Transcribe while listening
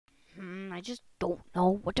I just don't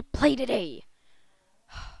know what to play today.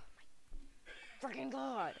 Freaking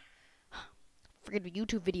God. Freaking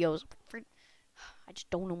YouTube videos. I just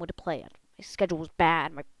don't know what to play. My schedule was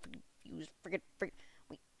bad. My views freaking.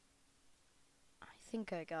 Wait. I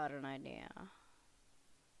think I got an idea.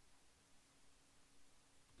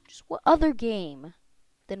 Just what other game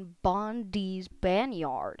than Bondees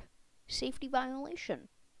Barnyard? Safety violation.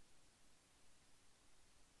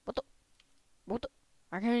 What the?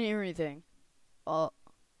 I can't hear anything. My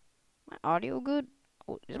audio good?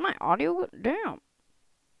 Oh, is my audio good? Damn.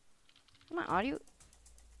 Is my audio?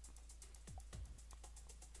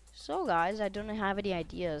 So guys, I don't have any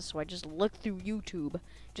ideas, so I just look through YouTube,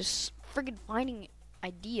 just friggin' finding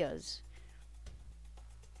ideas.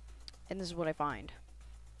 And this is what I find.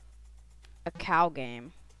 A cow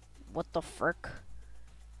game. What the frick?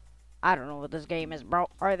 I don't know what this game is, bro.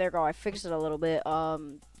 Alright, there we go. I fixed it a little bit.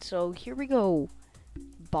 So here we go.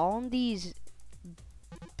 Bondees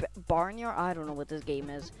Barnyard. I don't know what this game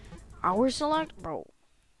is. Our select, bro.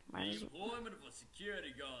 The employment of a security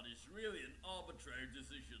guard is really an arbitrary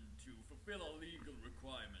decision to fulfill a legal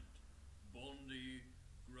requirement. Bondi,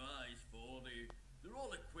 Grice, 40, they're all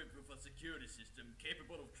equipped with a security system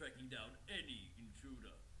capable of tracking down any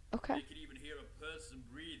intruder. Okay. They can even hear a person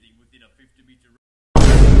breathing within a 50-meter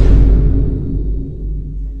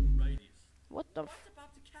radius. What the What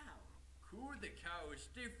about the cow? Cool, the cow is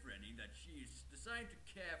different in that she is designed to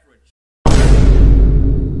care for a child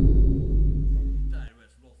who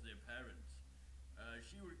has lost their parents.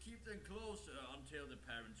 She will keep them closer until the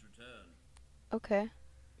parents return. Okay.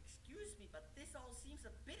 Excuse me, but this all seems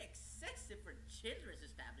a bit excessive for children's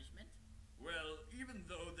establishment. Well, even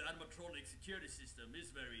though the animatronic security system is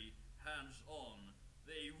very hands-on,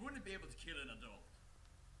 they wouldn't be able to kill an adult.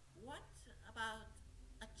 What about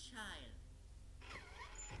a child?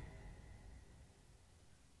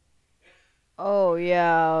 Oh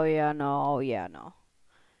yeah, no. Yeah,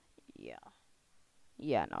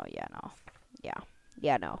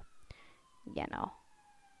 no.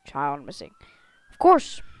 Child missing. Of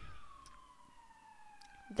course.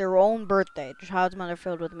 Their own birthday. Child's mother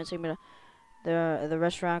filled with missing. The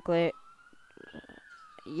restaurant.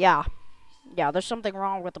 Yeah, there's something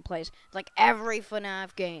wrong with the place. It's like every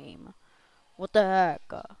FNAF game. What the heck?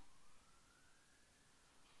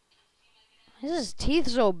 His teeth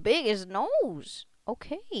so big, his nose.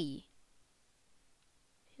 Okay.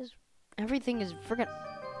 Everything is friggin'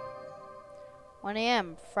 1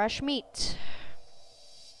 a.m. Fresh meat.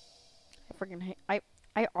 I friggin' hate.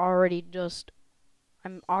 I'm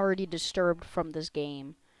already disturbed from this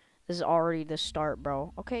game. This is already the start,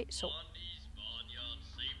 bro. Okay, so. Bondees Barnyard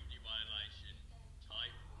safety violation,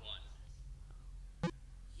 type 1.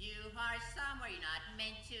 You are somewhere you're not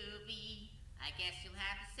meant to be. I guess you'll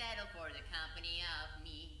have to settle for the company of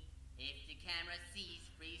me. If the camera sees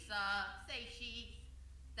freeze off, say cheese.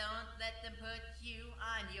 Don't let them put you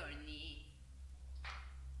on your knees.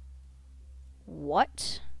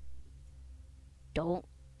 What? Don't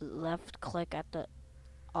left click at the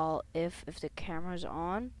all if the camera's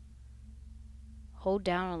on. Hold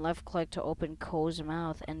down and left click to open Co's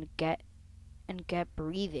mouth and get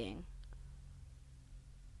breathing.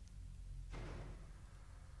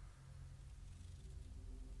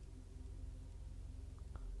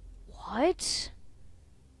 What?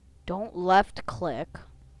 Don't left click.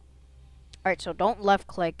 Alright, so don't left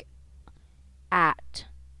click at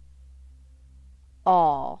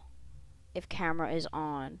all if camera is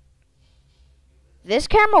on. This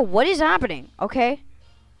camera, what is happening? Okay.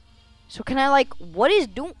 So can I like what is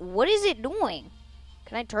it doing?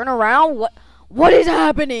 Can I turn around? What is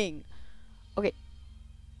happening? Okay.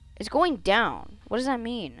 It's going down. What does that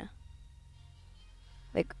mean?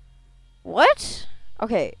 Like what?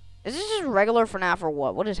 Okay. Is this just regular FNAF or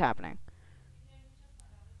what? What is happening?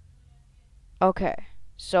 Okay.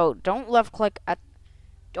 So don't left click at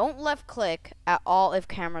all if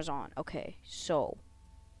camera's on. Okay. So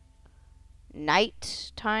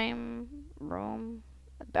nighttime room.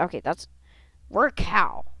 Okay, we're a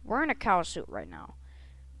cow. We're in a cow suit right now.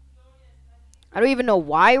 I don't even know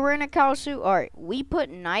why we're in a cow suit. Alright, we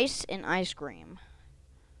put nice in ice cream.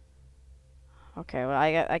 Okay, well,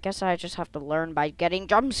 I guess I just have to learn by getting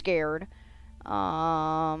jump scared.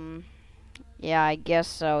 Yeah, I guess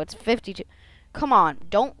so. It's 52. Come on,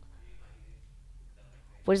 don't.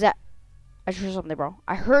 What is that? I heard something, bro.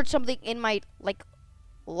 I heard something in my, like,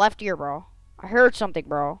 left ear, bro. I heard something,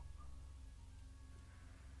 bro.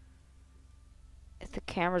 If the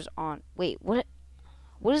camera's on. Wait, what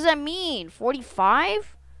does that mean?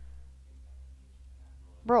 45?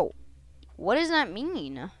 Bro, what does that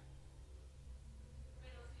mean?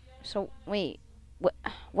 So, wait.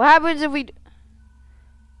 What happens if we...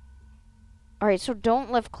 Alright, so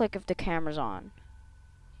don't left click if the camera's on.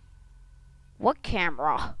 What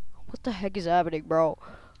camera? What the heck is happening, bro?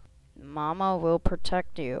 Mama will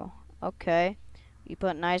protect you. Okay. You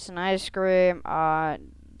put nice and ice cream.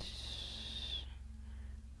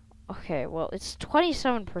 Okay, well, it's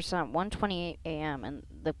 27%, 1:28 a.m. and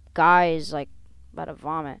the guy is like about to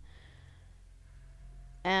vomit.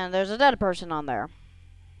 And there's a dead person on there.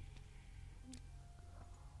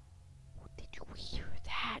 Did you hear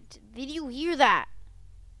that? Did you hear that?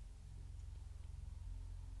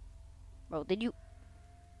 Bro, did you...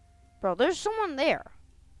 Bro, there's someone there.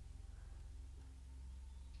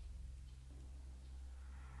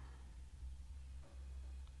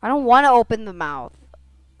 I don't want to open the mouth.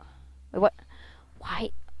 Wait, what?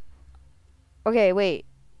 Why? Okay, wait.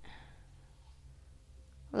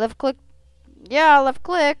 Left click. Yeah, left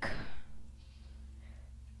click.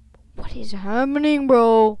 What is happening,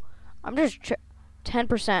 bro? I'm just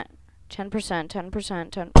 10%. 10%,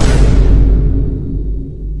 10%, 10.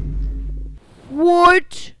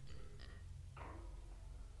 What?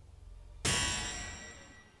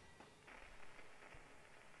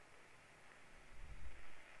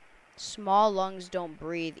 Small lungs don't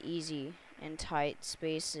breathe easy in tight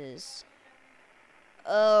spaces.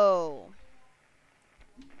 Oh.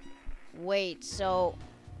 Wait, so...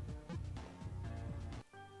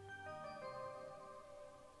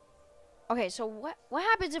 Okay, so what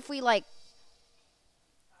happens if we, like...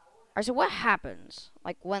 Alright, so what happens,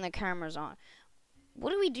 like, when the camera's on?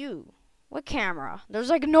 What do we do? What camera? There's,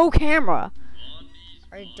 like, no camera.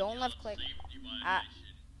 Alright, don't left click at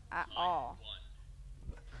all.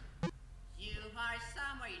 You are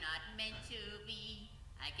somewhere you're not meant to be.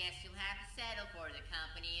 I guess you'll have to settle for the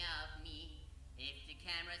company of me. If the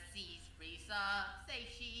camera sees free saw, say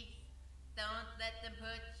cheese. Don't let them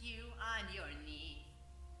put you on your knees.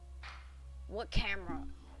 What camera?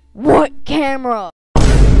 What camera?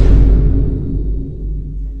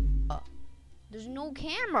 There's no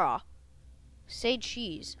camera. Say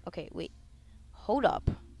cheese. Okay, wait. Hold up.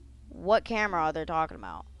 What camera are they talking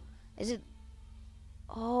about? Is it...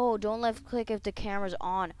 Oh, don't left click if the camera's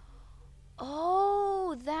on.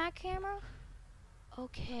 Oh, that camera?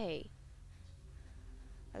 Okay.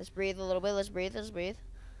 Let's breathe a little bit. Let's breathe. Let's breathe.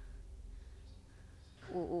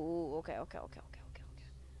 Ooh. Okay.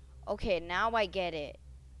 Okay, now I get it.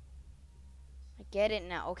 I get it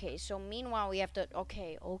now. Okay, so meanwhile we have to...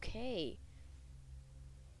 Okay.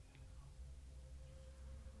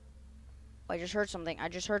 I just heard something.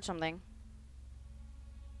 Okay.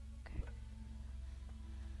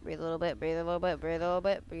 Breathe a little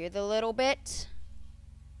bit.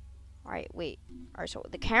 Alright, wait. Alright, so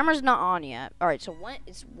the camera's not on yet. Alright, so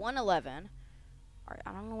it's 1:11. Alright,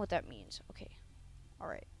 I don't know what that means. Okay.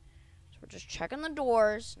 Alright. So we're just checking the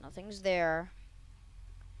doors. Nothing's there.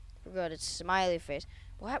 We're good. It's smiley face.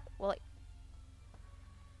 What? Well, like...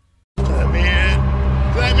 Let me in!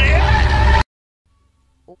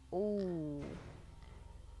 Ooh.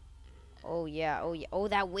 Oh yeah. Oh,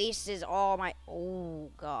 that waste is all my... Oh,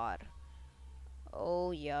 God.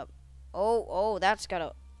 Oh, yep. Oh, that's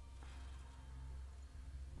gotta...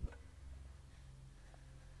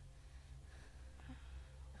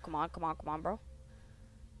 Come on, bro.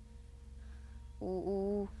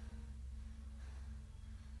 Ooh.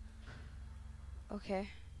 Okay.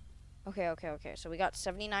 So we got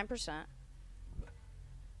 79%.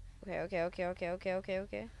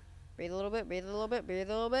 Okay. Breathe a little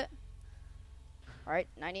bit. Alright,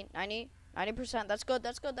 90%. That's good.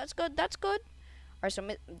 Alright, so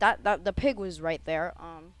that the pig was right there.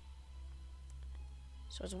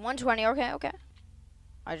 So it's 1:20. Okay.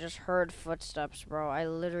 I just heard footsteps, bro. I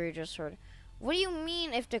literally just heard. What do you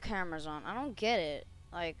mean if the camera's on? I don't get it.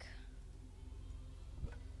 Like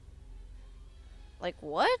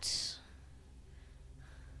what?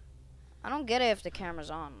 I don't get it if the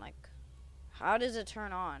camera's on. Like, how does it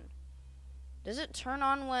turn on? Does it turn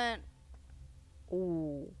on when...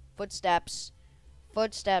 Ooh, footsteps.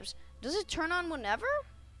 Does it turn on whenever?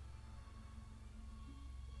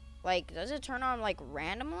 Like, does it turn on, like,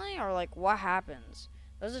 randomly? Or, like, what happens?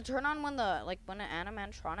 Does it turn on when the, like, when an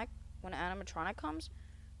animatronic comes?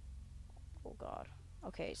 Oh, God.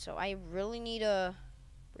 Okay, so I really need to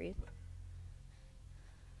breathe.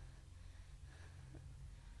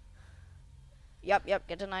 Yep,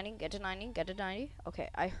 get to 90. Okay,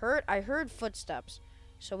 I heard footsteps.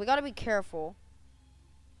 So we gotta be careful.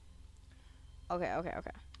 Okay.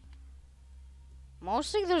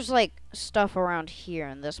 Mostly there's, like, stuff around here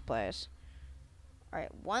in this place.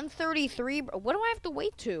 Alright, 1:33. What do I have to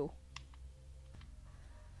wait to?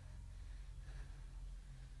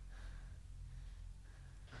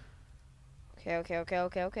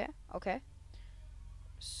 Okay.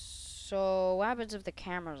 So, what happens if the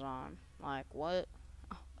camera's on? Like, what?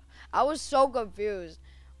 I was so confused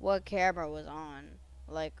what camera was on.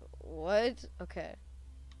 Like, what? Okay.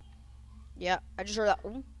 Yeah, I just heard that.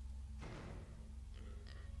 Ooh.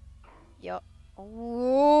 Yup.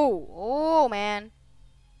 Oh, man.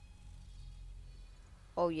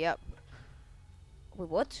 Oh, yep. Wait,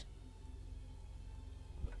 what?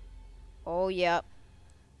 Oh, yep.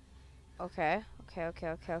 Okay.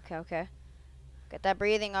 Get that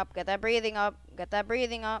breathing up.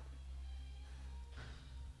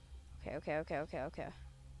 Okay.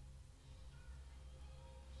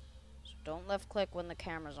 So don't left click when the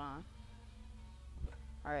camera's on.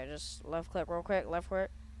 Alright, just left click real quick. Left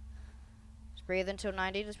click. Just breathe into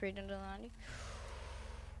 90.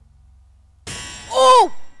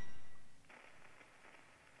 Oh!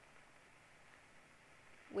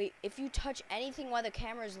 Wait, if you touch anything while the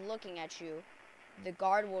camera is looking at you, the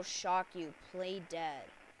guard will shock you. Play dead.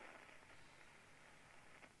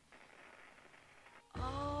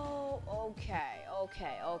 Oh, okay.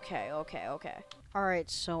 Alright,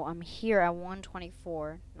 so I'm here at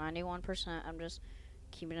 124, 91%. I'm just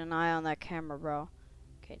keeping an eye on that camera, bro.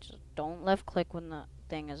 Okay, just don't left click when the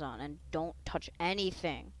thing is on, and don't touch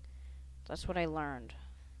anything. That's what I learned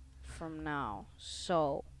from now.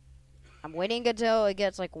 So, I'm waiting until it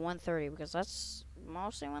gets like 130, because that's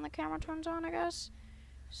mostly when the camera turns on, I guess.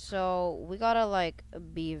 So, we gotta like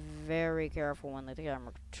be very careful when the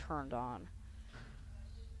camera turned on.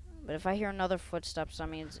 But if I hear another footsteps, that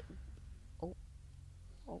means... Oh.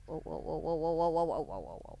 Whoa.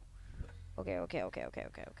 Okay.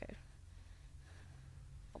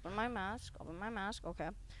 Open my mask, okay.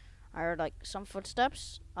 I heard, like, some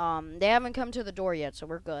footsteps. They haven't come to the door yet, so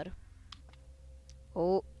we're good.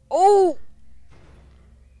 Oh!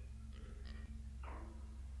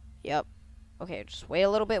 Yep. Okay, just wait a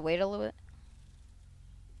little bit,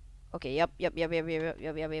 Okay, yep.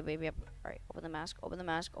 Alright, open the mask. Open the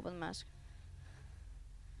mask. Let's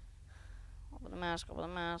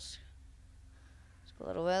get a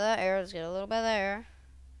little bit of that air.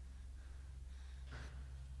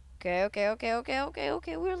 Okay.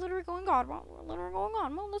 We're literally going God, bro.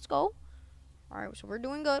 Let's go. Alright, so we're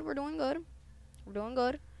doing good.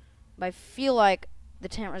 But I feel like the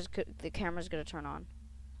camera's gonna turn on.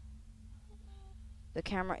 The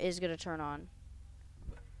camera is gonna turn on.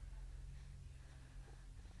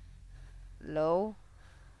 Low.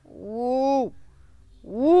 Woo,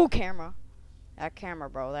 camera. That camera,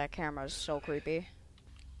 bro. That camera is so creepy.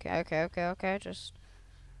 Okay. Just.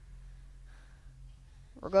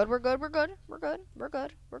 We're good. Come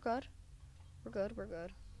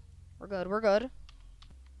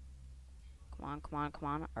on.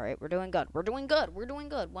 Alright, we're doing good.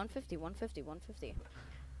 150.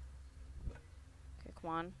 Okay, come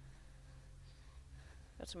on.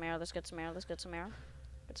 Get some air. Let's get some air. Get some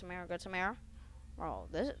air. Bro,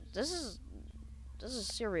 this is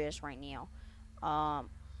serious right now.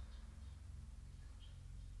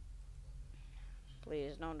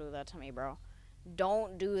 Please don't do that to me, bro.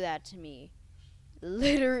 Don't do that to me.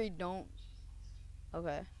 Literally don't.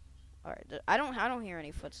 Okay. Alright, I don't hear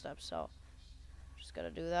any footsteps, so just gotta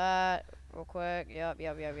do that real quick. Yep.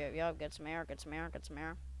 Get some air.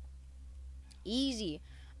 Easy.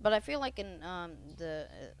 But I feel like in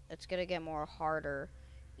it's gonna get more harder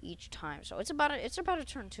each time. So it's about to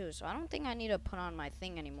turn 2, so I don't think I need to put on my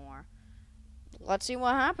thing anymore. Let's see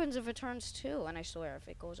what happens if it turns 2. And I swear, if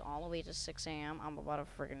it goes all the way to 6 a.m., I'm about to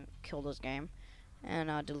freaking kill this game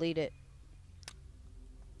and delete it.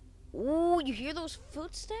 Ooh, you hear those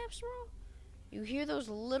footsteps, bro? You hear those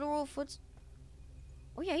literal footsteps?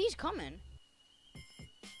 Oh yeah, he's coming.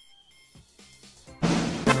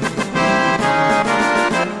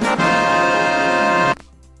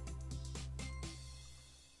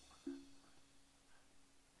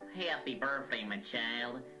 Happy birthday, my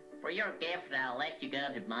child. For your gift, I'll let you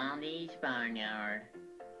go to Bondees Barnyard.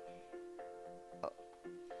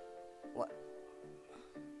 What?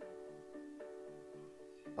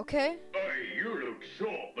 Okay. Hey, you look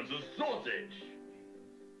sharp as a sausage.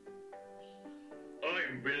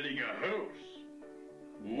 I'm building a house.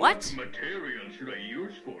 What? What material should I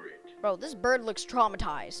use for it? Bro, this bird looks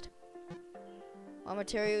traumatized. What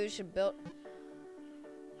material you should build?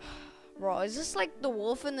 Bro, is this like the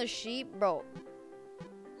wolf and the sheep? Bro.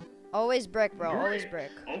 Always brick, bro. Always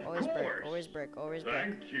brick. Always brick.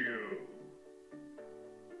 Thank you.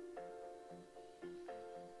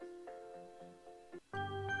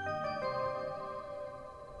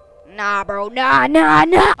 Nah, bro. Nah.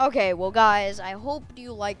 Okay, well, guys, I hope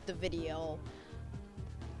you liked the video.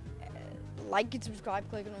 like and subscribe,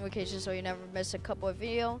 click on notifications so you never miss a couple of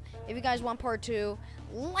videos. If you guys want part 2,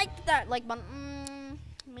 like that like button.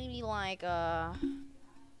 Maybe like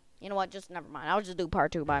you know what? Just never mind. I'll just do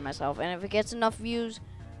part 2 by myself, and if it gets enough views,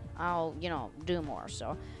 I'll do more.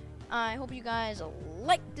 So I hope you guys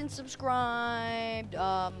liked and subscribed.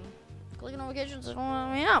 Click on notifications.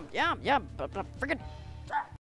 Yeah. But freaking.